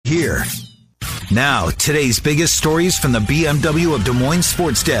here. Now, today's biggest stories from the BMW of Des Moines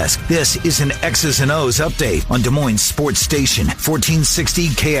Sports Desk. This is an X's and O's update on Des Moines Sports Station, 1460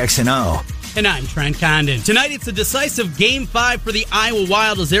 KXNO. And I'm Trent Condon. Tonight, it's a decisive Game 5 for the Iowa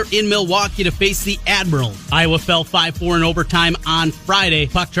Wild as they're in Milwaukee to face the Admiral. Iowa fell 5-4 in overtime on Friday.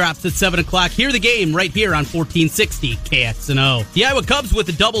 Puck drops at 7 o'clock. Hear the game right here on 1460 KXNO. The Iowa Cubs with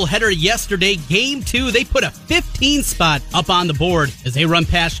a doubleheader yesterday. Game 2, they put a 15 spot up on the board as they run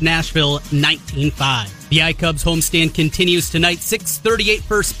past Nashville 19-5. The I-Cubs homestand continues tonight, 6:38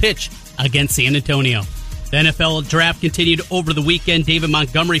 first pitch against San Antonio. The NFL draft continued over the weekend. David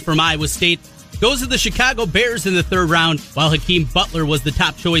Montgomery from Iowa State goes to the Chicago Bears in the third round, while Hakeem Butler was the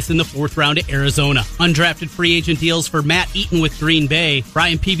top choice in the fourth round to Arizona. Undrafted free agent deals for Matt Eaton with Green Bay,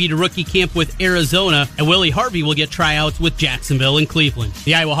 Brian Peavy to rookie camp with Arizona, and Willie Harvey will get tryouts with Jacksonville and Cleveland.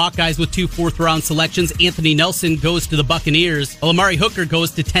 The Iowa Hawkeyes with 2 fourth-round selections. Anthony Nelson goes to the Buccaneers, while Amari Hooker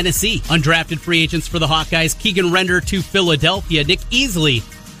goes to Tennessee. Undrafted free agents for the Hawkeyes, Keegan Render to Philadelphia, Nick Easley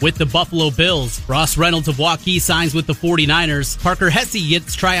with the Buffalo Bills. Ross Reynolds of Waukee signs with the 49ers. Parker Hesse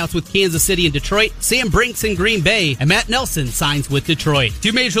gets tryouts with Kansas City and Detroit. Sam Brinks in Green Bay. And Matt Nelson signs with Detroit.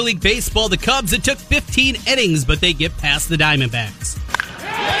 To Major League Baseball, the Cubs, it took 15 innings, but they get past the Diamondbacks.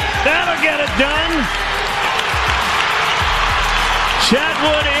 That'll get it done.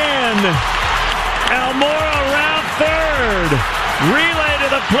 Chatwood in. Almora around third. Relay to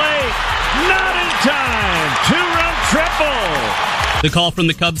the plate. Not in time. 2-run triple. The call from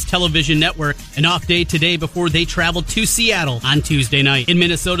the Cubs television network. An off day today before they travel to Seattle on Tuesday night. In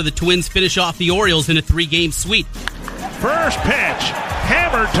Minnesota, the Twins finish off the Orioles in a 3-game sweep. First pitch,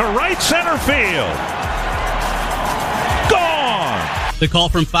 hammered to right center field. Gone! The call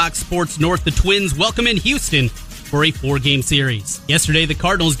from Fox Sports North. The Twins welcome in Houston for a 4-game series. Yesterday, the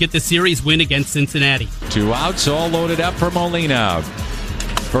Cardinals get the series win against Cincinnati. 2 outs, all loaded up for Molina.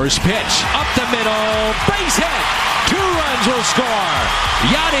 First pitch, up the middle, base hit. 2 runs will score.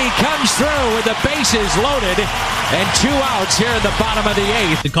 Yanni comes through with the bases loaded and 2 outs here in the bottom of the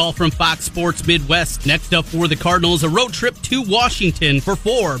 8th. The call from Fox Sports Midwest. Next up for the Cardinals, a road trip to Washington for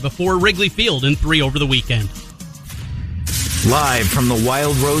 4 before Wrigley Field and 3 over the weekend. Live from the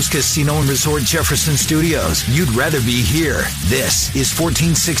Wild Rose Casino and Resort Jefferson Studios. You'd rather be here. This is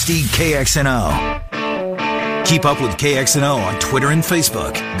 1460 KXNO. Keep up with KXNO on Twitter and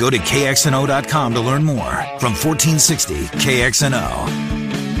Facebook. Go to KXNO.com to learn more. From 1460 KXNO.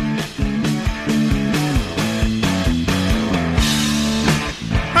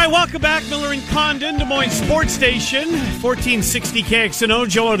 All right, welcome back. Miller and Condon, Des Moines Sports Station, 1460 KXNO.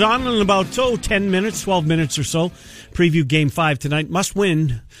 Joe O'Donnell in about 10 minutes, 12 minutes or so. Preview Game 5 tonight. Must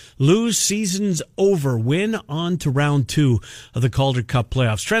win. Lose, season's over. Win on to round 2 of the Calder Cup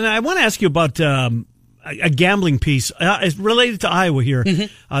playoffs. Trent, I want to ask you about a gambling piece related to Iowa here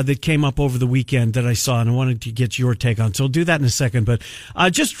that came up over the weekend that I saw, and I wanted to get your take on. So I'll do that in a second. But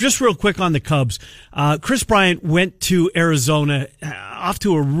just real quick on the Cubs. Chris Bryant went to Arizona off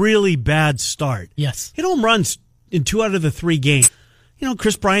to a really bad start. Yes. Hit home runs in 2 out of the 3 games. You know,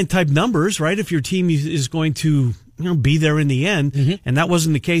 Chris Bryant type numbers, right? If your team is going to be there in the end, and that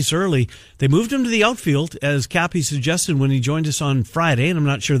wasn't the case early. They moved him to the outfield, as Cappy suggested when he joined us on Friday, and I'm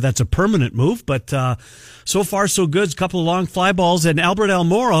not sure that's a permanent move, but so far so good. A couple of long fly balls, and Albert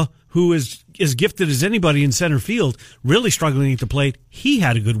Almora, who is as gifted as anybody in center field, really struggling at the plate. He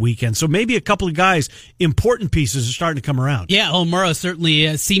had a good weekend, so maybe a couple of guys, important pieces, are starting to come around. Yeah, Almora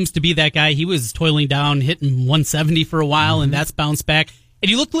certainly seems to be that guy. He was toiling down, hitting 170 for a while, and that's bounced back. And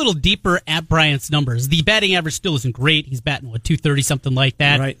you look a little deeper at Bryant's numbers. The batting average still isn't great. He's batting, 230, something like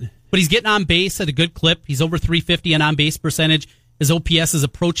that. Right. But he's getting on base at a good clip. He's over 350 on base percentage. His OPS is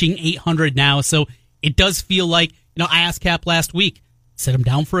approaching 800 now. So it does feel like, I asked Cap last week, set him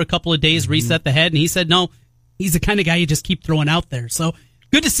down for a couple of days, reset the head, and he said, no, he's the kind of guy you just keep throwing out there. So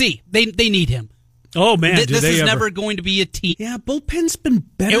good to see. They need him. Oh, man. This is never going to be a team. Yeah, bullpen's been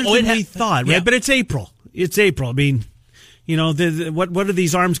better than we thought, right? Yeah. But it's April. I mean, what are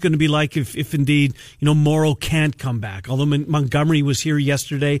these arms going to be like if indeed, Morrow can't come back? Although Montgomery was here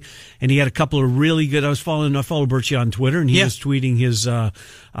yesterday and he had a couple of really good, I follow Birchie on Twitter and he was tweeting his,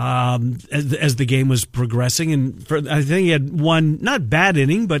 as the game was progressing. And I think he had one, not bad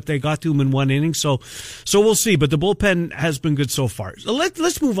inning, but they got to him in 1 inning. So we'll see. But the bullpen has been good so far. So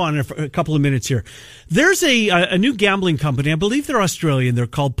let's move on for a couple of minutes here. There's a new gambling company. I believe they're Australian. They're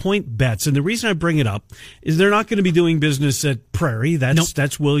called Point Bets. And the reason I bring it up is they're not going to be doing business at Prairie.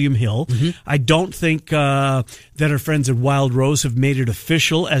 That's William Hill. I don't think that our friends at Wild Rose have made it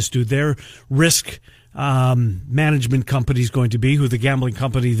official as to their risk management company is going to be, who the gambling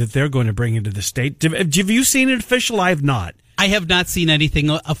company that they're going to bring into the state. Have you seen it official? I have not. I have not seen anything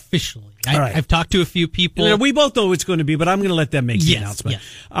officially. Right. I've talked to a few people. Yeah, we both know it's going to be, but I'm going to let them make the announcement.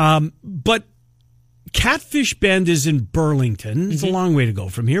 Yes. But Catfish Bend is in Burlington. It's a long way to go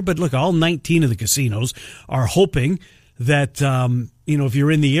from here, but look, all 19 of the casinos are hoping that, if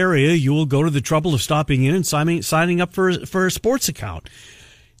you're in the area, you will go to the trouble of stopping in and signing up for a sports account.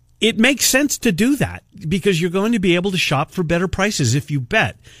 It makes sense to do that because you're going to be able to shop for better prices if you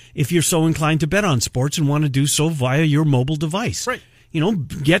bet, if you're so inclined to bet on sports and want to do so via your mobile device. Right.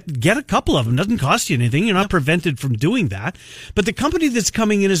 Get a couple of them. It doesn't cost you anything. You're not prevented from doing that. But the company that's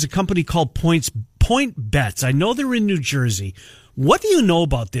coming in is a company called Point Bets. I know they're in New Jersey. What do you know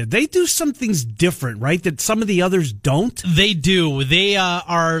about them? They do some things different, right, that some of the others don't? They do. They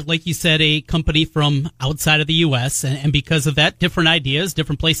are, like you said, a company from outside of the U.S., and because of that, different ideas,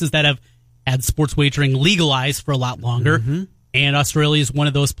 different places that have had sports wagering legalized for a lot longer, and Australia is one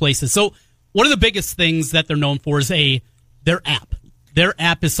of those places. So one of the biggest things that they're known for is their app. Their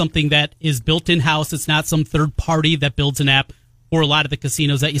app is something that is built in-house. It's not some third party that builds an app for a lot of the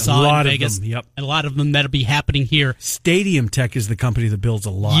casinos that you saw in Vegas. Them, yep. And a lot of them that'll be happening here. Stadium Tech is the company that builds a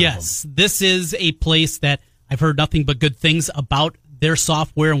lot of them. Yes, this is a place that I've heard nothing but good things about their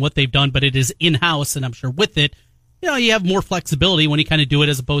software and what they've done, but it is in-house, and I'm sure with it, you have more flexibility when you kind of do it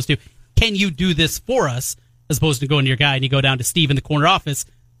as opposed to, can you do this for us? As opposed to going to your guy and you go down to Steve in the corner office,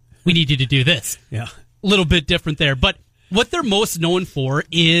 we need you to do this. Yeah. A little bit different there. But what they're most known for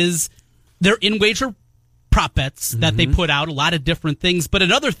is their in-wager prop bets that they put out, a lot of different things. But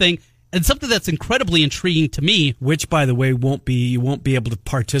another thing, and something that's incredibly intriguing to me, which, by the way, you won't be able to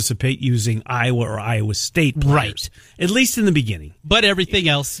participate using Iowa or Iowa State players, right? At least in the beginning. But everything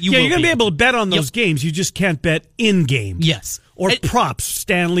else, you're going to be able to bet on those games. You just can't bet in game. Yes, or props,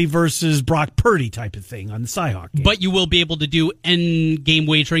 Stanley versus Brock Purdy type of thing on the Cyhawk game. But you will be able to do in-game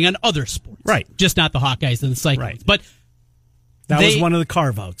wagering on other sports, right? Just not the Hawkeyes and the Cyclones. Right. But that was one of the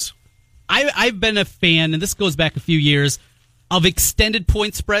carve-outs. I've been a fan, and this goes back a few years, of extended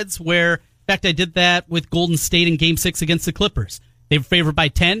point spreads where, in fact, I did that with Golden State in Game 6 against the Clippers. They were favored by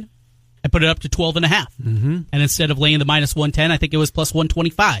 10. I put it up to 12.5. And instead of laying the minus 110, I think it was plus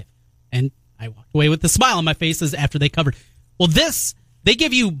 125. And I walked away with a smile on my face after they covered. Well, they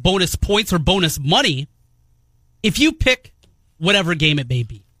give you bonus points or bonus money if you pick whatever game it may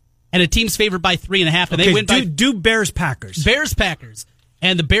be. And a team's favored by 3.5, and they win by... Do Bears-Packers. Bears-Packers.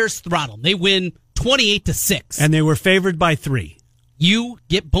 And the Bears throttle them. They win 28-6. And they were favored by 3. You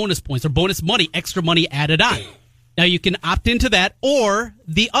get bonus points or bonus money, extra money added on. Now you can opt into that or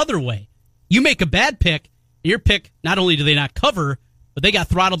the other way. You make a bad pick, your pick, not only do they not cover, but they got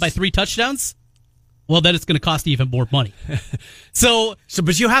throttled by 3 touchdowns. Well, then it's going to cost even more money.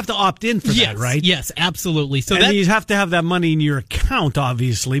 But you have to opt in for that, right? Yes, absolutely. So you have to have that money in your account,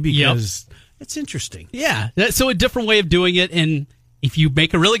 obviously, because it's interesting. Yeah. So a different way of doing it, and if you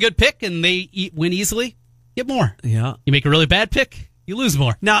make a really good pick and they win easily, get more. Yeah. You make a really bad pick, you lose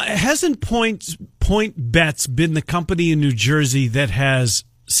more. Now, hasn't Point Bets been the company in New Jersey that has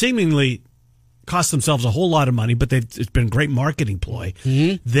seemingly cost themselves a whole lot of money, but it's been a great marketing ploy?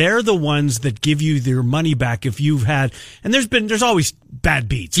 They're the ones that give you their money back if you've had, and there's always bad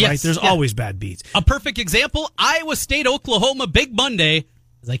beats, right? There's always bad beats. A perfect example, Iowa State, Oklahoma, Big Monday,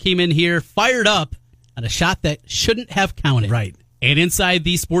 as I came in here fired up on a shot that shouldn't have counted. Right. And inside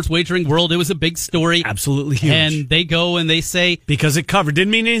the sports wagering world, it was a big story. Absolutely huge. And they go and they say... Because it covered. Didn't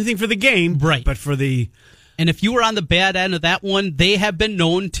mean anything for the game. Right. But for the... And if you were on the bad end of that one, they have been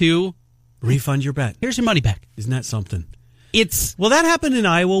known to... refund your bet. Here's your money back. Isn't that something? Well, that happened in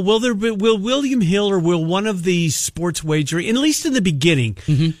Iowa. Will William Hill or will one of the sports wagering, at least in the beginning,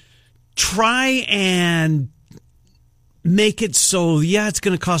 try and make it so, it's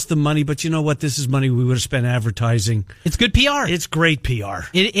going to cost them money, but you know what? This is money we would have spent advertising. It's good PR. It's great PR.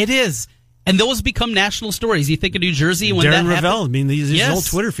 It is. And those become national stories. You think of New Jersey when Darren that Ravel, happened? I mean, his whole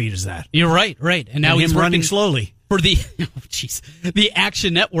Twitter feed is that. You're right. And now he's running slowly. For the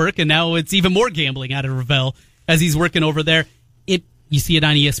Action Network, and now it's even more gambling out of Ravel as he's working over there. You see it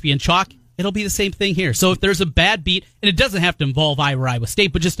on ESPN Chalk. It'll be the same thing here. So if there's a bad beat, and it doesn't have to involve Iowa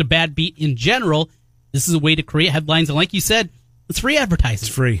State, but just a bad beat in general, this is a way to create headlines. And like you said, it's free advertising.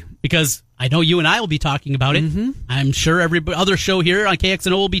 It's free. Because I know you and I will be talking about it. I'm sure every other show here on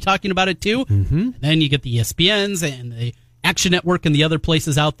KXNO will be talking about it too. And then you get the ESPNs and the Action Network and the other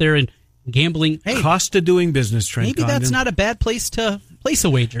places out there and gambling. Hey, cost of doing business, Trent maybe Condon. That's not a bad place to place a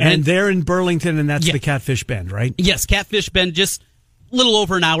wager. And they're in Burlington, and that's the Catfish Bend, right? Yes, Catfish Bend, just a little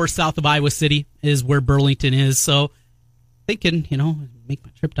over an hour south of Iowa City is where Burlington is. So thinking, make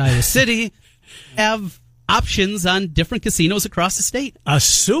my trip to Iowa City, have options on different casinos across the state.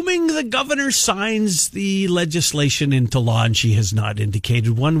 Assuming the governor signs the legislation into law, and she has not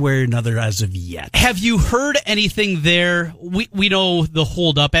indicated one way or another as of yet. Have you heard anything there? We know the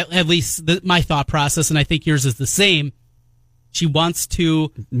holdup, at least my thought process, and I think yours is the same. She wants to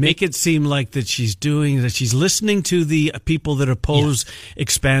make it seem like that she's listening to the people that oppose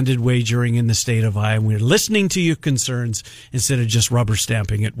expanded wagering in the state of Iowa. We're listening to your concerns instead of just rubber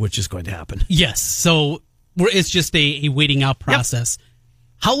stamping it, which is going to happen. Yes. So it's just a waiting out process. Yep.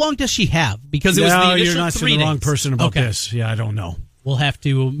 How long does she have? Because it was the initial you're not 3 the days. wrong person about this. Yeah, I don't know. We'll have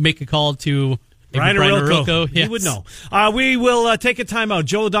to make a call to Brian Arilko. Yes. He would know. We will take a timeout.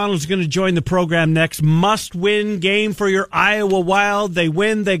 Joe O'Donnell is going to join the program next. Must-win game for your Iowa Wild. They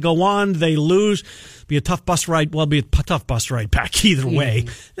win, they go on, they lose. Be a tough bus ride. Well, be a tough bus ride back either way.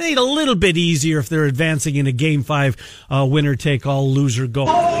 They need a little bit easier if they're advancing in a Game 5 winner-take-all, loser-go.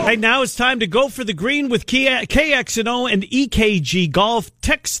 Right now it's time to go for the green with KXNO and EKG Golf.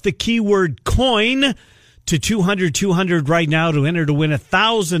 Text the keyword coin to 200-200 right now to enter to win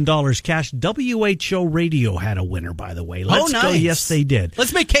 $1,000 cash. WHO Radio had a winner, by the way. Let's go. Yes, they did.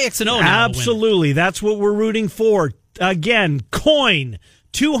 Let's make KXNO now. Absolutely. That's what we're rooting for. Again, coin.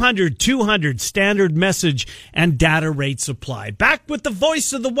 200-200 standard message and data rates apply. Back with the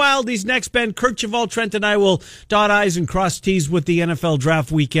voice of the Wildies next. Ben Kirchhoff, Trent and I will dot I's and cross T's with the NFL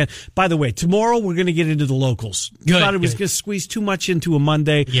draft weekend. By the way, tomorrow we're going to get into the locals. Thought it was going to squeeze too much into a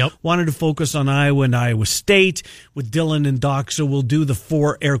Monday. Yep. Wanted to focus on Iowa and Iowa State with Dylan and Doc, so we'll do the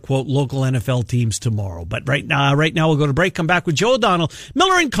 4 air quote local NFL teams tomorrow. But right now we'll go to break. Come back with Joe O'Donnell,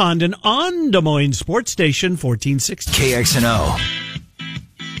 Miller and Condon on Des Moines Sports Station 1460. KXNO.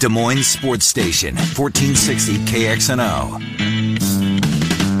 Des Moines Sports Station, 1460 KXNO.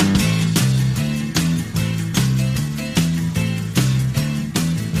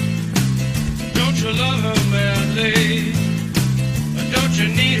 Don't you love her badly? Don't you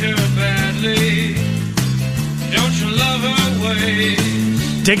need her badly? Don't you love her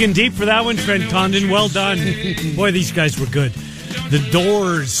ways? Digging deep for that one, Trent Condon. Well done. Boy, these guys were good. The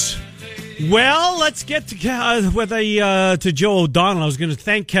Doors. Well, let's get to Joe O'Donnell. I was going to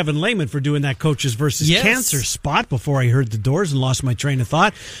thank Kevin Lehman for doing that Coaches versus Cancer spot before I heard the Doors and lost my train of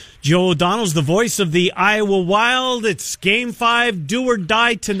thought. Joe O'Donnell's the voice of the Iowa Wild. It's Game 5, do or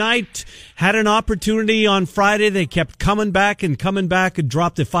die tonight. Had an opportunity on Friday. They kept coming back and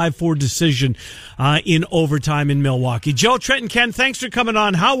dropped a 5-4 decision in overtime in Milwaukee. Joe, Trent, and Ken, thanks for coming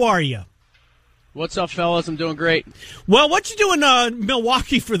on. How are you? What's up, fellas? I'm doing great. Well, what you doing in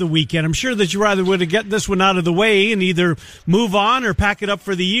Milwaukee for the weekend? I'm sure that you rather would have get this one out of the way and either move on or pack it up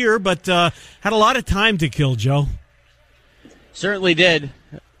for the year, but had a lot of time to kill, Joe. Certainly did.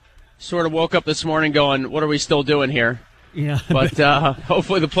 Sort of woke up this morning going, what are we still doing here? Yeah. But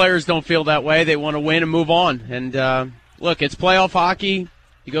hopefully the players don't feel that way. They want to win and move on. And look, it's playoff hockey.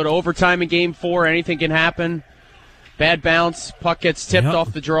 You go to overtime in Game 4, anything can happen. Bad bounce, puck gets tipped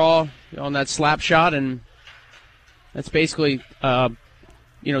off the draw on that slap shot, and that's basically,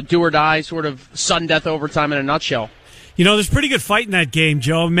 do or die, sort of sudden death overtime in a nutshell. You know, there's pretty good fight in that game,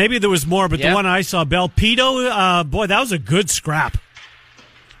 Joe. Maybe there was more, but the one I saw, Belpedo, boy, that was a good scrap.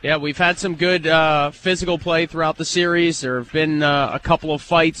 Yeah, we've had some good physical play throughout the series. There have been a couple of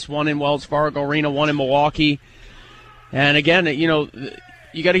fights, one in Wells Fargo Arena, one in Milwaukee. And again, you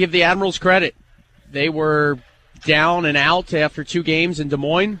got to give the Admirals credit. They were down and out after 2 games in Des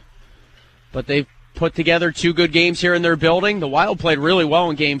Moines, but they've put together 2 good games here in their building. The Wild played really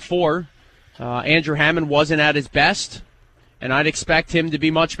well in Game 4. Andrew Hammond wasn't at his best, and I'd expect him to be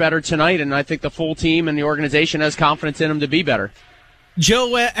much better tonight, and I think the full team and the organization has confidence in him to be better.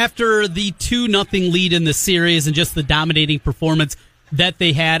 Joe, after the 2-0 lead in the series and just the dominating performance that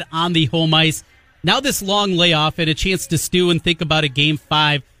they had on the home ice, now this long layoff and a chance to stew and think about a Game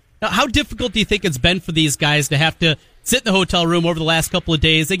 5, how difficult do you think it's been for these guys to have to sit in the hotel room over the last couple of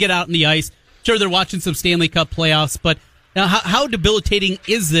days? They get out on the ice. Sure, they're watching some Stanley Cup playoffs, but how debilitating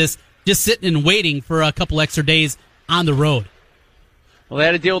is this just sitting and waiting for a couple extra days on the road? Well, they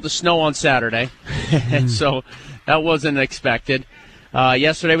had to deal with the snow on Saturday, so that wasn't expected.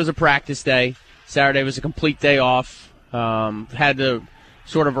 Yesterday was a practice day. Saturday was a complete day off. Had a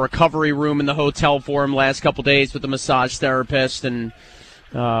sort of a recovery room in the hotel for him last couple days with the massage therapist and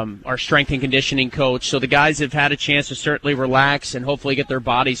our strength and conditioning coach. So the guys have had a chance to certainly relax and hopefully get their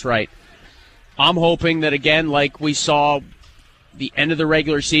bodies right. I'm hoping that, again, like we saw the end of the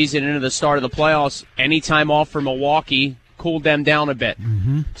regular season into the start of the playoffs, any time off for Milwaukee cooled them down a bit.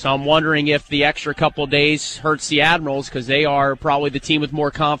 Mm-hmm. So I'm wondering if the extra couple of days hurts the Admirals because they are probably the team with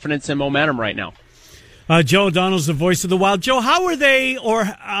more confidence and momentum right now. Joe O'Donnell's the voice of the Wild. Joe, how are they, or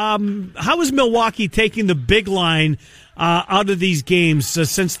how is Milwaukee taking the big line out of these games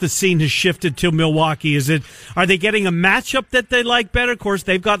since the scene has shifted to Milwaukee? Are they getting a matchup that they like better? Of course,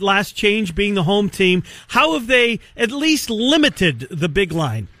 they've got Last Change being the home team. How have they at least limited the big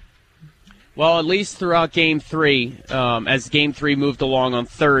line? Well, at least throughout Game 3, as Game 3 moved along on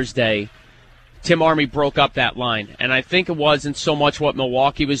Thursday, Tim Army broke up that line. And I think it wasn't so much what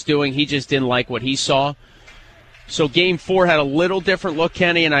Milwaukee was doing. He just didn't like what he saw. So Game 4 had a little different look,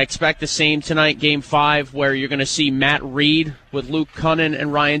 Kenny, and I expect the same tonight, Game 5, where you're going to see Matt Reed with Luke Cunnin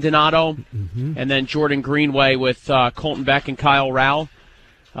and Ryan Donato, and then Jordan Greenway with Colton Beck and Kyle Rao.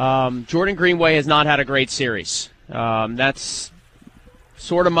 Jordan Greenway has not had a great series. That's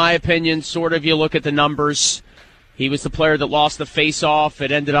sort of my opinion. Sort of you look at the numbers. He was the player that lost the face-off.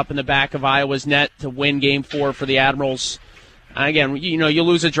 It ended up in the back of Iowa's net to win Game 4 for the Admirals. Again, you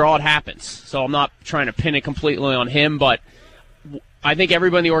lose a draw, it happens. So I'm not trying to pin it completely on him, but I think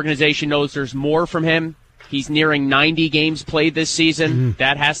everybody in the organization knows there's more from him. He's nearing 90 games played this season.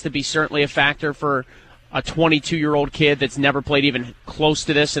 That has to be certainly a factor for a 22-year-old kid that's never played even close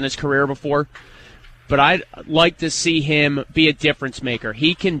to this in his career before. But I'd like to see him be a difference maker.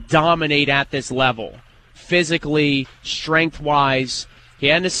 He can dominate at this level, physically, strength-wise. He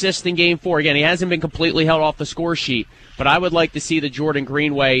had an assist in Game 4. Again, he hasn't been completely held off the score sheet, but I would like to see the Jordan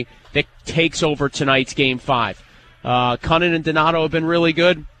Greenway that takes over tonight's Game 5. Cunnin and Donato have been really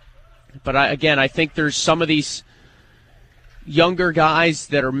good, but I think there's some of these younger guys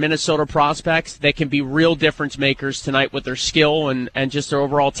that are Minnesota prospects that can be real difference makers tonight with their skill and just their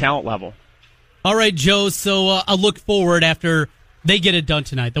overall talent level. All right, Joe, so I'll look forward after they get it done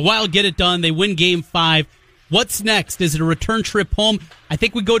tonight. The Wild get it done. They win Game 5. What's next? Is it a return trip home? I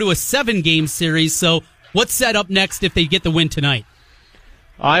think we go to a 7-game series, so what's set up next if they get the win tonight?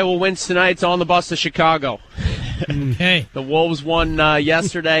 Iowa wins tonight. It's on the bus to Chicago. Okay. The Wolves won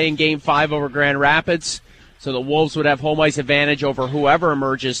yesterday in Game 5 over Grand Rapids, so the Wolves would have home ice advantage over whoever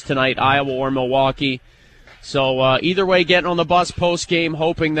emerges tonight, Iowa or Milwaukee. So either way, getting on the bus post-game,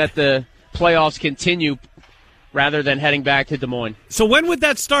 hoping that the playoffs continue rather than heading back to Des Moines. So when would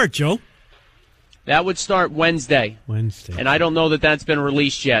that start, Joe? That would start Wednesday. And I don't know that that's been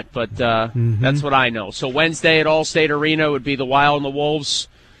released yet, but that's what I know. So Wednesday at Allstate Arena would be the Wild and the Wolves.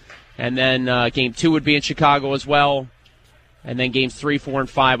 And then Game 2 would be in Chicago as well. And then Games 3, 4, and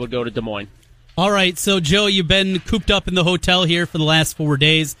 5 would go to Des Moines. All right, so Joe, you've been cooped up in the hotel here for the last 4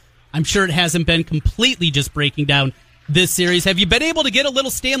 days. I'm sure it hasn't been completely just breaking down this series. Have you been able to get a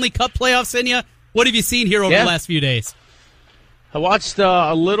little Stanley Cup playoffs in you? What have you seen here over the last few days? I watched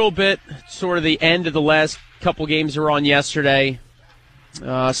a little bit, sort of the end of the last couple games that were on yesterday.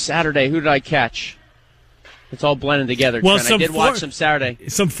 Saturday, who did I catch? It's all blended together. Well, I did watch some Saturday.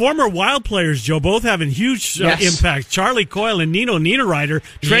 Some former Wild players, Joe, both having huge impact. Charlie Coyle and Nino Niederreiter.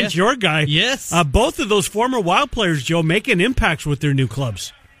 Trent, your guy. Yes. Both of those former Wild players, Joe, making impacts with their new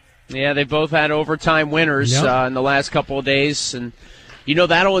clubs. Yeah, they both had overtime winners in the last couple of days. And,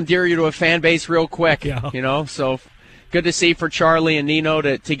 that'll endear you to a fan base real quick. Yeah. So good to see for Charlie and Nino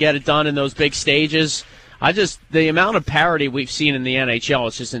to get it done in those big stages. The amount of parity we've seen in the NHL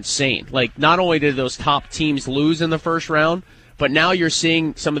is just insane. Like, not only did those top teams lose in the first round, but now you're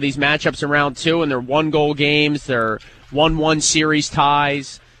seeing some of these matchups in round 2, and they're 1-goal games, they're 1-1 series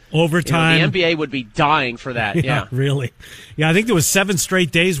ties. Overtime. The NBA would be dying for that. Yeah, really. Yeah, I think there was 7 straight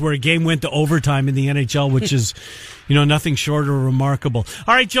days where a game went to overtime in the NHL, which is, nothing short of remarkable.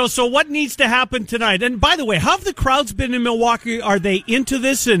 All right, Joe, so what needs to happen tonight? And by the way, how have the crowds been in Milwaukee? Are they into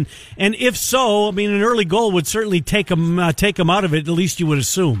this? And if so, I mean, an early goal would certainly take them out of it, at least you would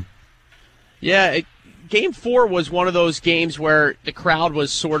assume. Yeah, Game 4 was one of those games where the crowd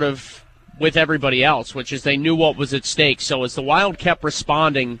was sort of with everybody else, which is they knew what was at stake. So as the Wild kept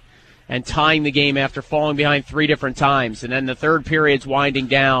responding and tying the game after falling behind 3 different times, and then the third period's winding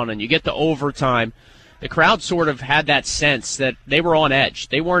down, and you get to overtime, the crowd sort of had that sense that they were on edge.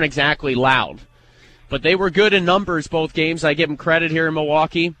 They weren't exactly loud, but they were good in numbers both games. I give them credit here in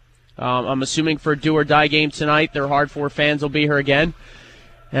Milwaukee. I'm assuming for a do-or-die game tonight, their hardcore fans will be here again.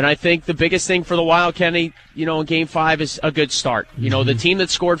 And I think the biggest thing for the Wild, Kenny, in Game 5 is a good start. The team that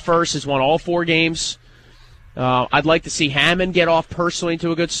scored first has won all 4 games. I'd like to see Hammond get off personally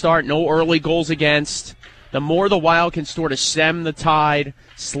to a good start. No early goals against. The more the Wild can sort of stem the tide,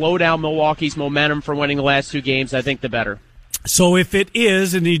 slow down Milwaukee's momentum for winning the last 2 games, I think the better. So if it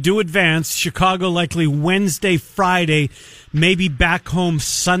is, and you do advance, Chicago likely Wednesday, Friday, maybe back home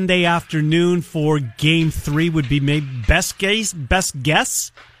Sunday afternoon for Game 3 would be maybe best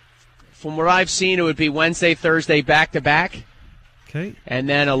guess? From what I've seen, it would be Wednesday, Thursday, back-to-back. Okay. And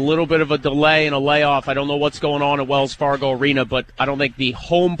then a little bit of a delay and a layoff. I don't know what's going on at Wells Fargo Arena, but I don't think the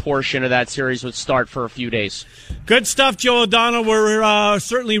home portion of that series would start for a few days. Good stuff, Joe O'Donnell. We're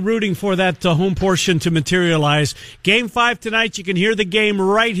certainly rooting for that home portion to materialize. Game 5 tonight. You can hear the game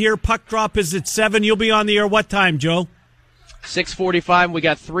right here. Puck drop is at 7. You'll be on the air what time, Joe? 6:45. We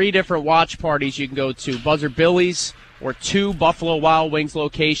got 3 different watch parties you can go to. Buzzard Billy's or 2 Buffalo Wild Wings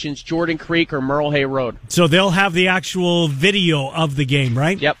locations, Jordan Creek or Merle Hay Road. So they'll have the actual video of the game,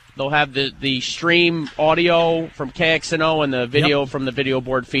 right? Yep. They'll have the stream audio from KXNO and the video from the video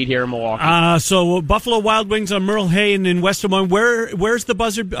board feed here in Milwaukee. So Buffalo Wild Wings on Merle Hay and West Des Moines. Where's the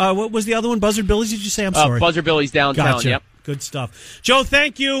Buzzard? What was the other one? Buzzard Billy's, did you say? I'm sorry. Buzzard Billy's downtown, Gotcha. Yep. Good stuff. Joe,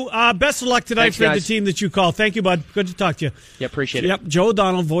 thank you. Best of luck tonight. Thanks, for guys. the team that you call. Thank you, bud. Good to talk to you. Yeah, appreciate it. Yep, Joe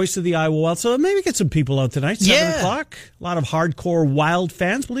O'Donnell, voice of the Iowa Wild. So maybe get some people out tonight, 7 o'clock. A lot of hardcore Wild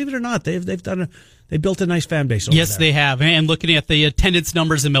fans. Believe it or not, they built a nice fan base over there. Yes, they have. And looking at the attendance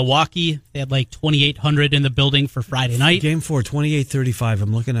numbers in Milwaukee, they had like 2,800 in the building for Friday night. Game 4, 28-35.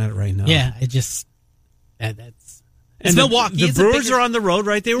 I'm looking at it right now. Yeah, it just that's. And Milwaukee. The Brewers are on the road,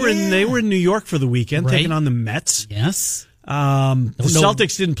 right? They were in New York for the weekend, Right. taking on the Mets. Yes. The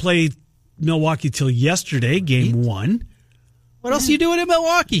Celtics didn't play Milwaukee till yesterday, game 1. What else are you doing in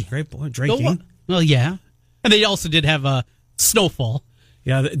Milwaukee? Great point. Drinking. Well, yeah. And they also did have a snowfall.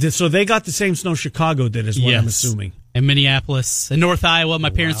 Yeah, so they got the same snow Chicago did, is what I'm assuming. And Minneapolis and North Iowa.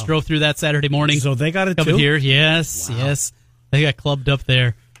 My parents drove through that Saturday morning. So they got it Coming too? here, yes. They got clubbed up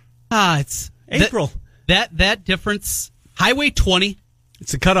there. It's April. That difference. Highway 20.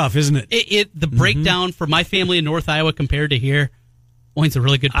 It's a cutoff, isn't it? The breakdown for my family in North Iowa compared to here. It's a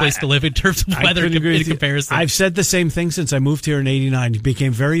really good place to live in terms of weather in comparison. I've said the same thing since I moved here in '89. It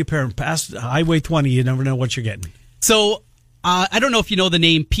became very apparent. Past Highway 20, you never know what you're getting. So, I don't know if you know the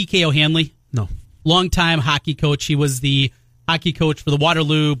name P.K. O'Hanley. No. Longtime hockey coach. He was the hockey coach for the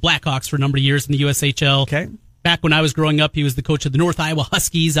Waterloo Blackhawks for a number of years in the USHL. Okay. Back when I was growing up, he was the coach of the North Iowa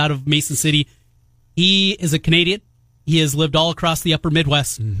Huskies out of Mason City. He is a Canadian. He has lived all across the upper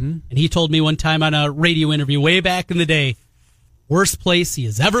Midwest. Mm-hmm. And he told me one time on a radio interview way back in the day, worst place he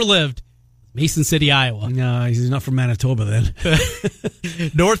has ever lived, Mason City, Iowa. No, he's not from Manitoba then.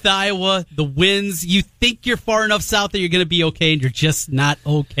 North Iowa, the winds. You think you're far enough south that you're going to be okay, and you're just not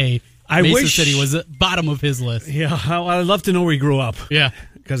okay. Mason City was at the bottom of his list. Yeah, I'd love to know where he grew up. Yeah.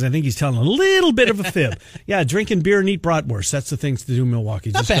 Because I think he's telling a little bit of a fib. Yeah, drinking beer and eat bratwurst. That's the things to do in Milwaukee.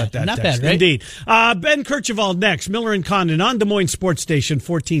 Not bad. Got that Not text. bad, right? Indeed. Ben Kirchhoff next. Miller and Condon on Des Moines Sports Station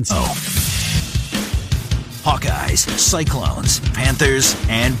 14. Hawkeyes, Cyclones, Panthers,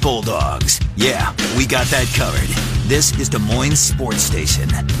 and Bulldogs. Yeah, we got that covered. This is Des Moines Sports Station,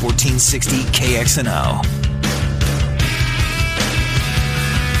 1460 KXNO.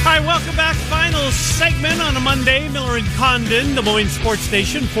 Hi, welcome back. Final segment on a Monday. Miller and Condon, Des Moines Sports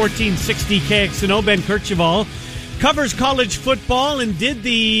Station, 1460 KXNO. Ben Kirchhoff covers college football and did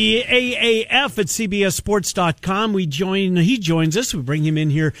the AAF at CBSSports.com. He joins us. We bring him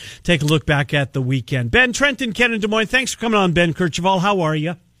in here, take a look back at the weekend. Ben, Trenton, Ken, and Des Moines, thanks for coming on, Ben Kirchhoff. How are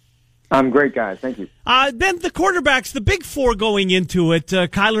you? I'm great, guys. Thank you. Ben, the quarterbacks, the big four going into it,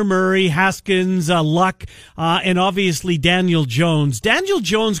 Kyler Murray, Haskins, Luck, and obviously Daniel Jones. Daniel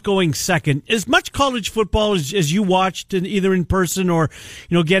Jones going second. As much college football as you watched, either in person or,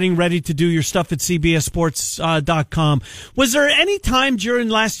 getting ready to do your stuff at CBSSports.com. Was there any time during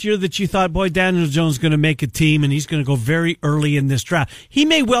last year that you thought, boy, Daniel Jones is going to make a team and he's going to go very early in this draft? He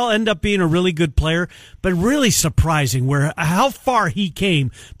may well end up being a really good player, but really surprising how far he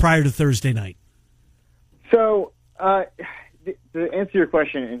came prior to Thursday night. So, to answer your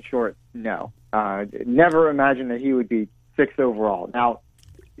question in short, no. Never imagined that he would be 6th overall. Now,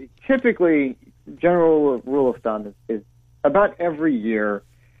 typically, general rule of thumb is about every year,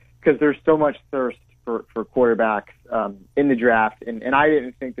 because there's so much thirst for quarterbacks in the draft, and I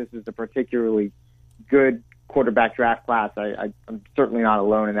didn't think this was a particularly good quarterback draft class. I'm certainly not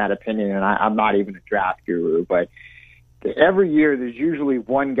alone in that opinion, and I'm not even a draft guru, but every year there's usually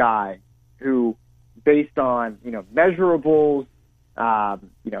one guy who, based on, measurables, a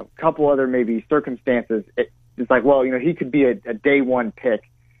couple other maybe circumstances, it's like, well, he could be a day one pick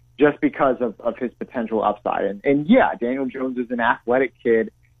just because of his potential upside. And yeah, Daniel Jones is an athletic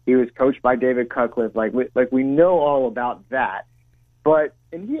kid. He was coached by David Cutcliffe. Like we know all about that.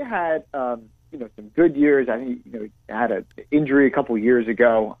 And he had, some good years. I think, he had an injury a couple years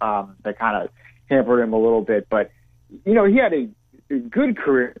ago that kind of hampered him a little bit. But, he had a good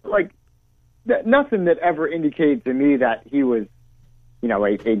career. Like, nothing that ever indicated to me that he was,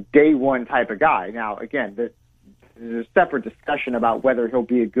 a day one type of guy. Now, again, there's a separate discussion about whether he'll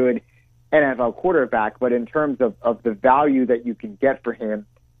be a good NFL quarterback, but in terms of the value that you can get for him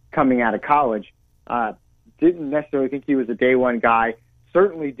coming out of college, didn't necessarily think he was a day one guy.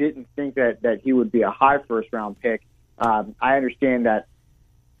 Certainly didn't think that he would be a high first round pick. I understand that,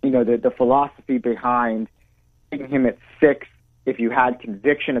 the philosophy behind taking him at 6, if you had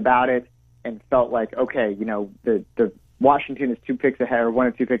conviction about it and felt like, okay, the Washington is 2 picks ahead or 1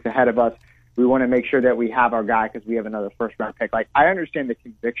 or 2 picks ahead of us. We want to make sure that we have our guy because we have another first round pick. Like, I understand the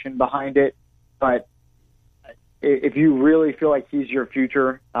conviction behind it, but if you really feel like he's your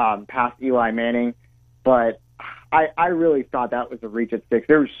future, past Eli Manning, but I really thought that was a reach at 6.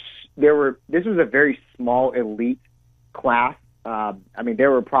 This was a very small elite class.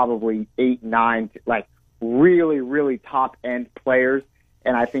 There were probably 8, 9, like really, really top end players.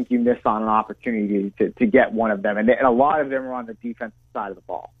 And I think you missed on an opportunity to get one of them. And a lot of them were on the defensive side of the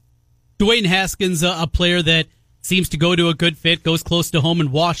ball. Dwayne Haskins, a player that seems to go to a good fit, goes close to home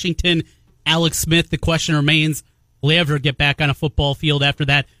in Washington. Alex Smith, the question remains, will he ever get back on a football field after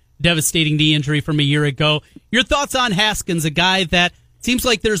that devastating knee injury from a year ago? Your thoughts on Haskins, a guy that seems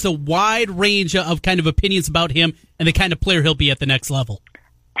like there's a wide range of kind of opinions about him and the kind of player he'll be at the next level.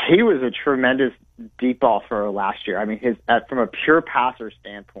 He was a tremendous deep ball thrower last year. From a pure passer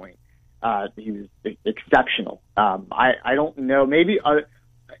standpoint, he was exceptional. I don't know, maybe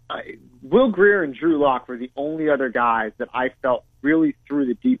Will Grier and Drew Lock were the only other guys that I felt really threw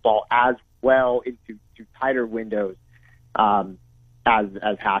the deep ball as well into tighter windows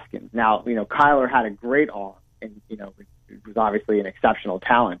as Haskins. Now, Kyler had a great arm, and it was obviously an exceptional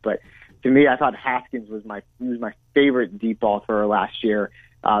talent. But to me, I thought Haskins was my favorite deep ball thrower last year.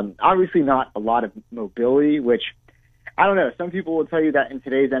 Obviously, not a lot of mobility, which I don't know. Some people will tell you that in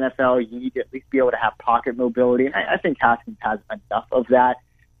today's NFL, you need to at least be able to have pocket mobility, and I think Haskins has enough of that.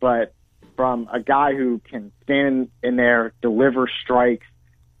 But from a guy who can stand in there, deliver strikes,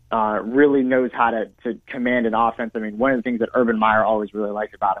 really knows how to command an offense. One of the things that Urban Meyer always really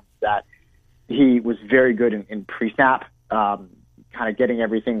liked about him is that he was very good in pre-snap, kind of getting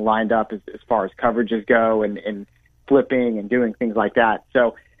everything lined up as far as coverages go and flipping and doing things like that.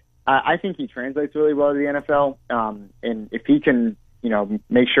 So I think he translates really well to the NFL. And if he can,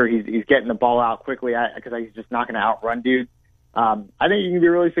 make sure he's getting the ball out quickly, because he's just not going to outrun dudes, I think he can be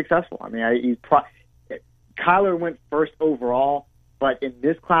really successful. Kyler went first overall, but in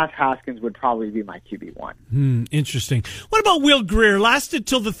this class, Haskins would probably be my QB1. Interesting. What about Will Grier? Lasted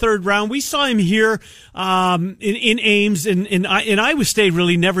till the 3rd round. We saw him here in Ames, in Iowa State.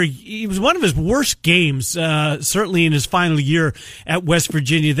 Really, it was one of his worst games, certainly in his final year at West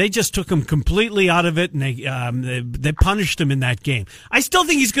Virginia. They just took him completely out of it, and they punished him in that game. I still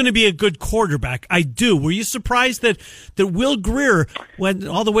think he's going to be a good quarterback. I do. Were you surprised that Will Grier went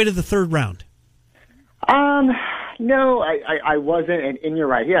all the way to the 3rd round? No, I wasn't, and you're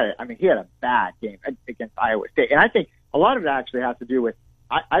right. He had a bad game against Iowa State, and I think a lot of it actually has to do with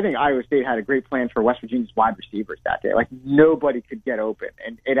I think Iowa State had a great plan for West Virginia's wide receivers that day. Like, nobody could get open,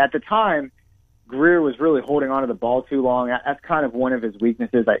 and at the time, Grier was really holding onto the ball too long. That's kind of one of his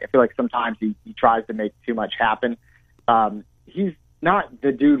weaknesses. I feel like sometimes he tries to make too much happen. He's not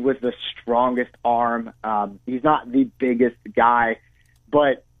the dude with the strongest arm. He's not the biggest guy,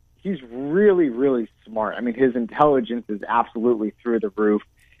 but he's really, really smart. His intelligence is absolutely through the roof.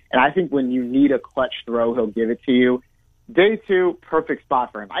 And I think when you need a clutch throw, he'll give it to you. Day 2, perfect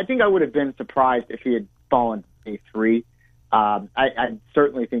spot for him. I think I would have been surprised if he had fallen day 3. I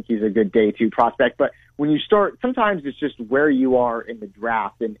certainly think he's a good day 2 prospect. But when you start, sometimes it's just where you are in the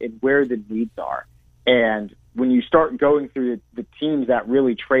draft and where the needs are. And when you start going through the teams that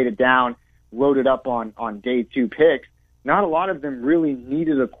really traded down, loaded up on day 2 picks, not a lot of them really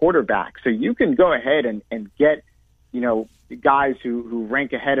needed a quarterback. So you can go ahead and get, guys who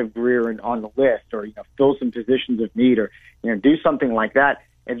rank ahead of Grier on the list, or, fill some positions of need, or, do something like that.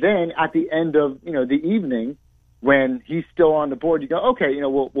 And then at the end of, the evening, when he's still on the board, you go, okay,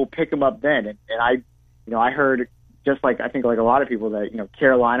 we'll pick him up then. And I heard, just like, I think like a lot of people, that,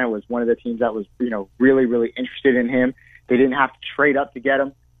 Carolina was one of the teams that was, really, really interested in him. They didn't have to trade up to get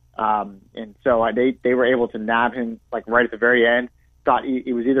him. And so they were able to nab him like right at the very end. Thought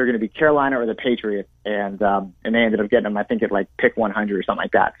it was either going to be Carolina or the Patriots, and they ended up getting him, I think, at like pick 100 or something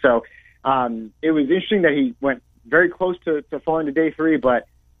like that. So it was interesting that he went very close to falling to day 3, but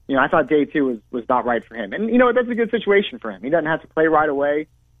I thought day 2 was not right for him. And that's a good situation for him. He doesn't have to play right away.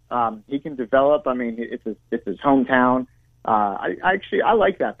 He can develop. It's his hometown. I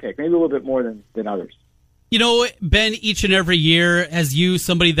like that pick, maybe a little bit more than others. Ben, each and every year, as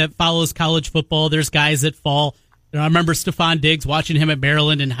somebody that follows college football, there's guys that fall. I remember Stephon Diggs, watching him at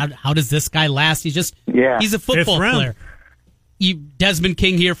Maryland, and how does this guy last? He's a football player. Desmond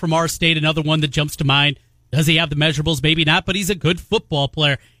King here from our state, another one that jumps to mind. Does he have the measurables? Maybe not, but he's a good football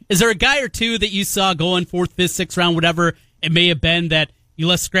player. Is there a guy or two that you saw going 4th, 5th, 6th round, whatever it may have been, that you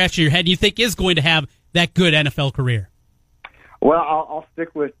left scratching your head and you think is going to have that good NFL career? Well, I'll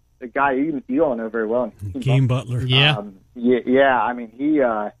stick with the guy you all know very well. Game Butler. Yeah. Yeah. I mean, he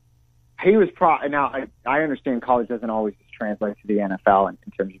was now I understand college doesn't always just translate to the NFL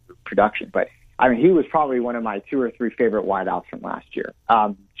in terms of production, but I mean, he was probably one of my 2 or 3 favorite wideouts from last year.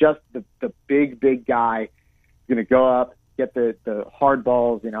 Just the big guy, going to go up, get the hard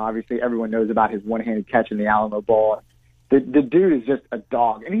balls. You know, obviously everyone knows about his one-handed catch in the Alamo Bowl. The dude is just a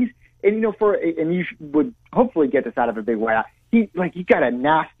dog, and you would hopefully get this out of a big wideout. He got a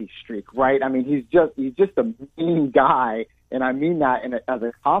nasty streak, right? I mean, he's just a mean guy, and I mean that as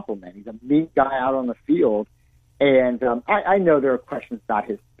a compliment. He's a mean guy out on the field. And I know there are questions about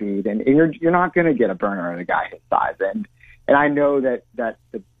his speed, and you're not going to get a burner of a guy his size. And I know that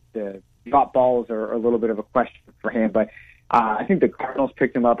the drop balls are a little bit of a question for him, but I think the Cardinals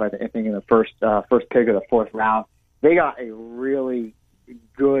picked him up, I think in the first pick of the 4th round. They got a really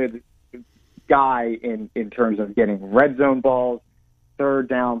good guy in terms of getting red zone balls, 3rd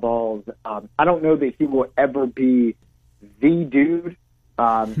down balls. I don't know that he will ever be the dude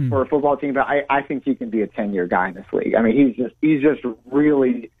for a football team, but I think he can be a 10-year guy in this league. I mean, he's just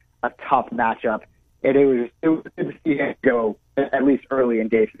really a tough matchup, and it was good to see him go at least early in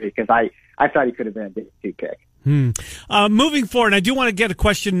day 3 because I thought he could have been a day 2 pick. Moving forward, I do want to get a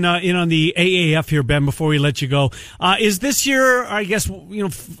question in on the AAF here, Ben, before we let you go. Is this year, I guess,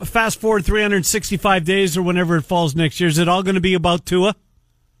 fast forward 365 days or whenever it falls next year, is it all going to be about Tua?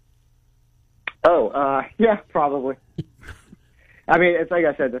 Yeah, probably. I mean, it's like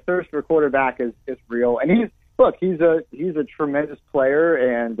I said, the thirst for quarterback is real, and he's a tremendous player,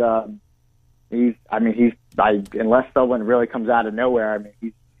 and unless someone really comes out of nowhere,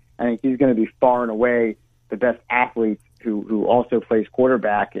 I think he's going to be far and away the best athlete who also plays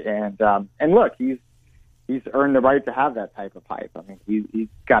quarterback, and look, he's earned the right to have that type of hype. I mean, he's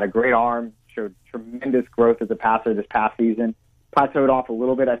got a great arm, showed tremendous growth as a passer this past season, plateaued off a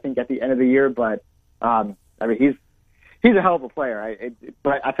little bit, I think, at the end of the year, but he's a hell of a player.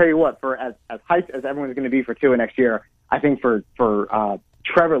 But I tell you what, for as hyped as everyone's going to be for Tua next year, I think for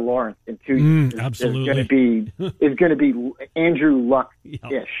Trevor Lawrence in 2 years is going to be Andrew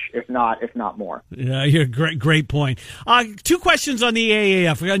Luck-ish, if not more. Yeah, you're great point. 2 questions on the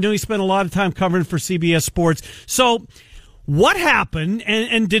AAF. I know you spent a lot of time covering for CBS Sports. So, what happened,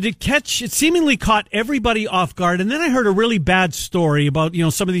 and did it catch? It seemingly caught everybody off guard. And then I heard a really bad story about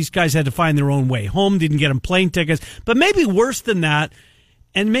some of these guys had to find their own way home, didn't get them plane tickets, but maybe worse than that.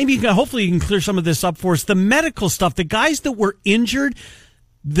 And maybe hopefully you can clear some of this up for us. The medical stuff, the guys that were injured.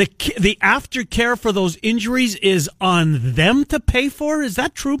 The aftercare for those injuries is on them to pay for. Is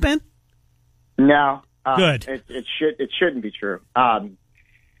that true, Ben? No. Good. It shouldn't be true.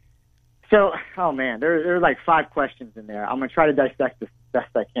 So, oh man, there are like 5 questions in there. I'm going to try to dissect this best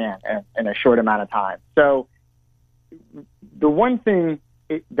I can in a short amount of time. So, the one thing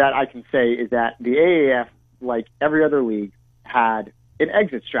that I can say is that the AAF, like every other league, had an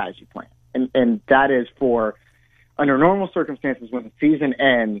exit strategy plan, and that is for under normal circumstances when the season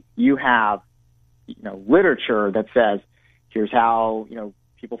ends, you have literature that says here's how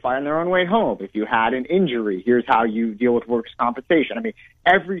people find their own way home. If you had an injury, here's how you deal with workers' compensation. I mean,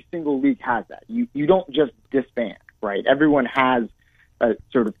 every single league has that. You don't just disband, right? Everyone has a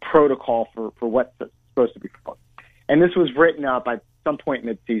sort of protocol for what's supposed to be followed. And this was written up at some point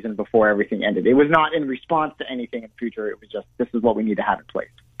mid-season before everything ended. It was not in response to anything in the future. It was just, this is what we need to have in place.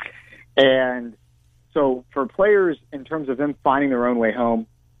 And so for players, in terms of them finding their own way home,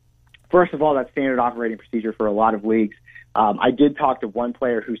 first of all, that's standard operating procedure for a lot of leagues. I did talk to one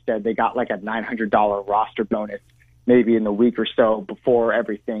player who said they got like a $900 roster bonus maybe in the week or so before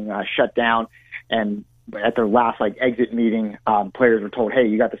everything shut down. And at their last exit meeting, players were told, hey,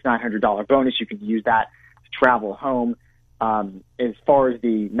 you got this $900 bonus. You can use that to travel home. As far as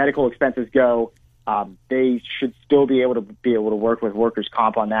the medical expenses go, they should still be able to work with workers'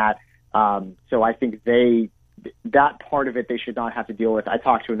 comp on that. So I think that part of it they should not have to deal with. I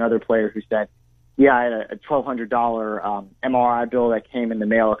talked to another player who said, yeah, I had a $1,200 MRI bill that came in the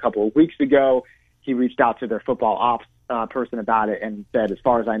mail a couple of weeks ago. He reached out to their football ops person about it and said, as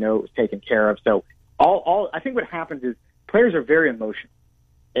far as I know, it was taken care of. So I think what happens is players are very emotional.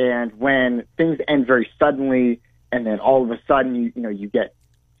 And when things end very suddenly and then all of a sudden you get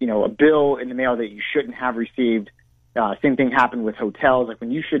a bill in the mail that you shouldn't have received, same thing happened with hotels. Like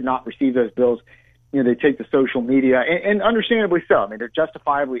when you should not receive those bills, they take to social media, and understandably so. I mean, they're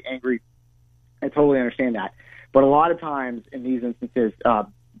justifiably angry. I totally understand that. But a lot of times in these instances,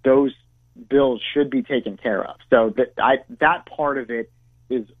 those bills should be taken care of. So that part of it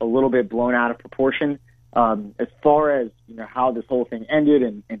is a little bit blown out of proportion. As far as how this whole thing ended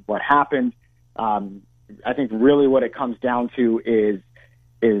and what happened, I think really what it comes down to is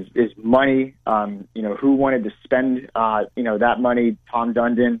money. Who wanted to spend that money? Tom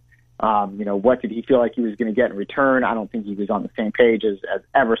Dundon. What did he feel like he was going to get in return? I don't think he was on the same page as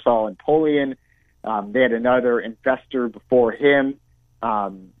Eversole and Polian. They had another investor before him,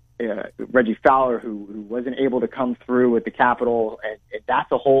 Reggie Fowler, who wasn't able to come through with the capital, and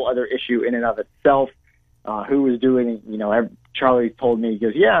that's a whole other issue in and of itself. Who was doing? Charlie told me, he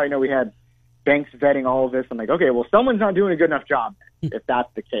goes, "Yeah, I know we had banks vetting all of this." I'm like, okay, well, someone's not doing a good enough job if that's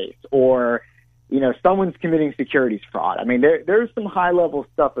the case, or someone's committing securities fraud. I mean, there's some high level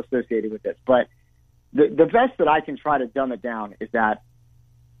stuff associated with this, but the best that I can try to dumb it down is that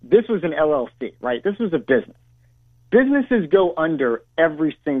this was an LLC, right? This was a business. Businesses go under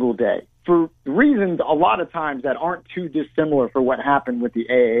every single day for reasons a lot of times that aren't too dissimilar for what happened with the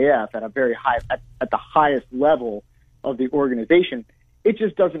AAF at a very high, at the highest level of the organization. It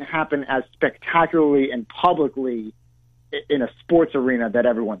just doesn't happen as spectacularly and publicly in a sports arena that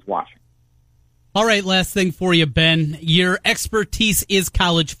everyone's watching. All right, last thing for you, Ben. Your expertise is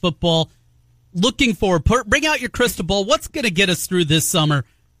college football. Looking forward, bring out your crystal ball. What's going to get us through this summer?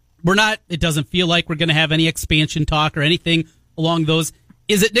 It doesn't feel like we're going to have any expansion talk or anything along those.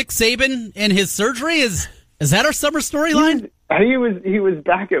 Is it Nick Saban and his surgery? Is that our summer storyline? He was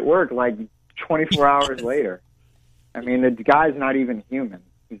back at work like 24 hours later. I mean, the guy's not even human.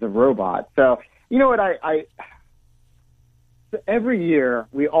 He's a robot. So, you know what? Every year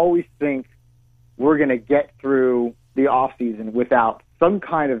we always think we're going to get through the off season without some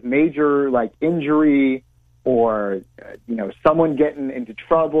kind of major injury or someone getting into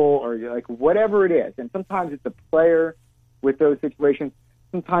trouble or whatever it is. And sometimes it's a player with those situations.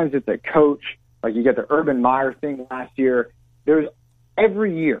 Sometimes it's a coach. Like you get the Urban Meyer thing last year. There's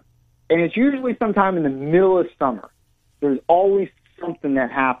every year, and it's usually sometime in the middle of summer. There's always something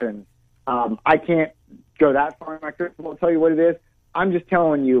that happens. I can't go that far in my crystal ball to tell you what it is. I'm just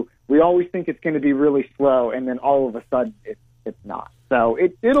telling you, we always think it's going to be really slow, and then all of a sudden it's not. So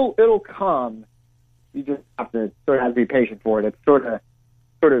it'll come. You just have to be patient for it. It's sort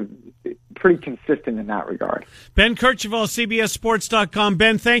of pretty consistent in that regard. Ben Kercheval, CBSSports.com.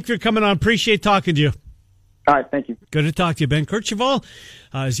 Ben, thanks for coming on. Appreciate talking to you. All right, thank you. Good to talk to you, Ben Kercheval.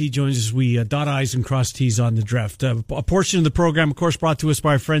 As he joins us, we dot I's and cross T's on the draft. A portion of the program, of course, brought to us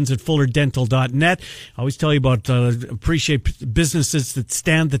by our friends at FullerDental.net. I always tell you about appreciate businesses that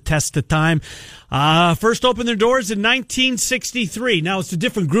stand the test of time. First opened their doors in 1963. Now it's a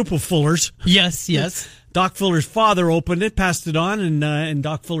different group of Fullers. Yes. Doc Fuller's father opened it, passed it on, and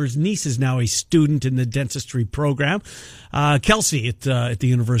Doc Fuller's niece is now a student in the dentistry program. Kelsey at the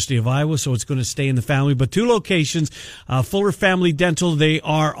University of Iowa, so it's going to stay in the family. But two locations, Fuller Family Dental. They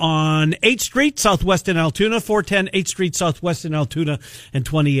are on 8th Street, Southwest in Altoona, 410 8th Street, Southwest in Altoona, and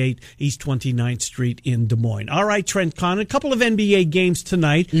 28 East 29th Street in Des Moines. All right, Trent Conn, a couple of NBA games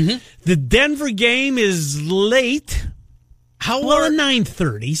tonight. Mm-hmm. The Denver game is late. At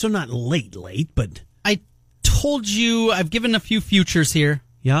 9:30, so not late, but... Told you I've given a few futures here.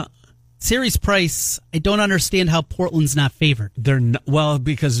 Yeah. Series price, I don't understand how Portland's not favored. They're not, well,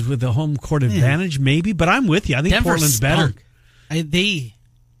 because with the home court advantage, maybe, but I'm with you. I think Denver Portland's stunk. better.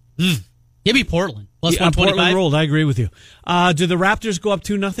 Give me Portland. Plus 125. Portland rolled. I agree with you. Do the Raptors go up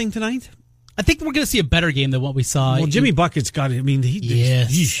 2-0 tonight? I think we're going to see a better game than what we saw. Well, Jimmy Bucket's got it. I mean,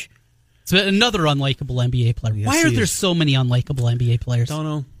 yes. It's another unlikable NBA player. Yes, why are there so many unlikable NBA players? Don't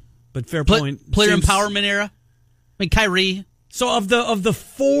know, but fair point. Player empowerment era. I mean, Kyrie. So of the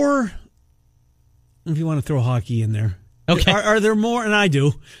four, if you want to throw hockey in there, okay, are there more? And I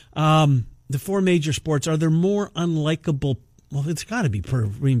do. The four major sports, are there more unlikable? Well, it's got to be.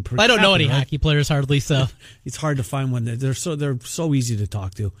 I don't know any hockey players hardly. So it's hard to find one. They're so easy to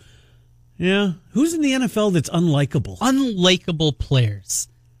talk to. Yeah, who's in the NFL that's unlikable? Unlikable players.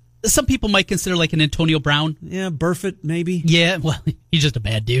 Some people might consider like an Antonio Brown. Yeah, Burfitt maybe. Yeah, well, he's just a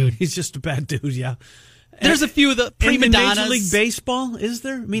bad dude. He's just a bad dude. Yeah. There's a few of the prima donnas. In Major League Baseball, is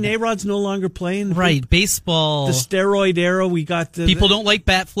there? I mean, A-Rod's no longer playing. Right, baseball. The steroid era, we got... People don't like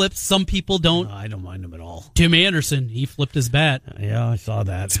bat flips. Some people don't. No, I don't mind them at all. Tim Anderson, he flipped his bat. Yeah, I saw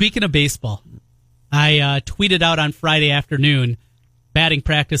that. Speaking of baseball, I tweeted out on Friday afternoon, batting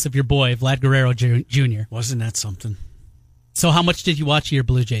practice of your boy, Vlad Guerrero Jr. Wasn't that something? So how much did you watch of your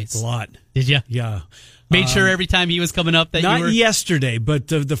Blue Jays? A lot. Did you? Yeah. Made sure every time he was coming up that Not you were... yesterday, but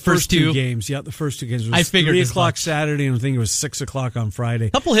the first two two games. Yeah, the first two games. It I was figured 3 as o'clock much. Saturday, and I think it was 6 o'clock on Friday.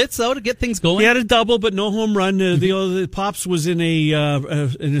 Couple hits, though, to get things going. He had a double, but no home run. The Pops was in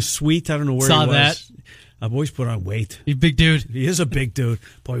a suite. I don't know where Saw he was. that. Boy's put on weight. He's a big dude. He is a big dude.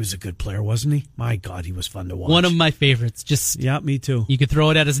 Boy, he was a good player, wasn't he? My God, he was fun to watch. One of my favorites. Just Yeah, me too. You could throw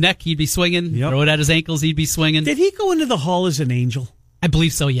it at his neck, he'd be swinging. Yep. Throw it at his ankles, he'd be swinging. Did he go into the Hall as an angel? I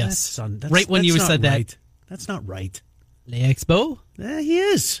believe so, yes. Right when you that's said not right. that. That's not right. L'Expo? He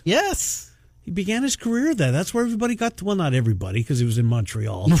is. Yes. He began his career there. That's where everybody got to. Well, not everybody, because he was in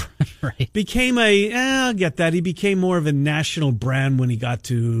Montreal. Right. Became I'll get that. He became more of a national brand when he got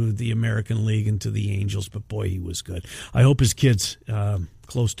to the American League and to the Angels. But boy, he was good. I hope his kid's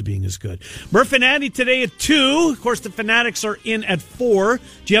close to being as good. Murph and Andy today at 2. Of course, the Fanatics are in at 4. Do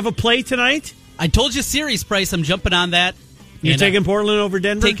you have a play tonight? I told you series price. I'm jumping on that. You're And, taking Portland over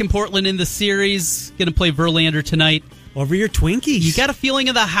Denver? Taking Portland in the series. Going to play Verlander tonight. Over your Twinkies. You got a feeling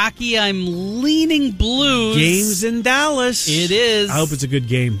of the hockey. I'm leaning Blues. Games in Dallas. It is. I hope it's a good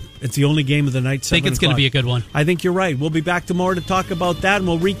game. It's the only game of the night. I think it's going to be a good one. I think you're right. We'll be back tomorrow to talk about that, and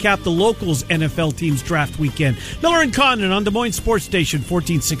we'll recap the locals NFL teams draft weekend. Miller and Condon on Des Moines Sports Station,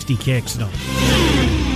 1460 KXNO.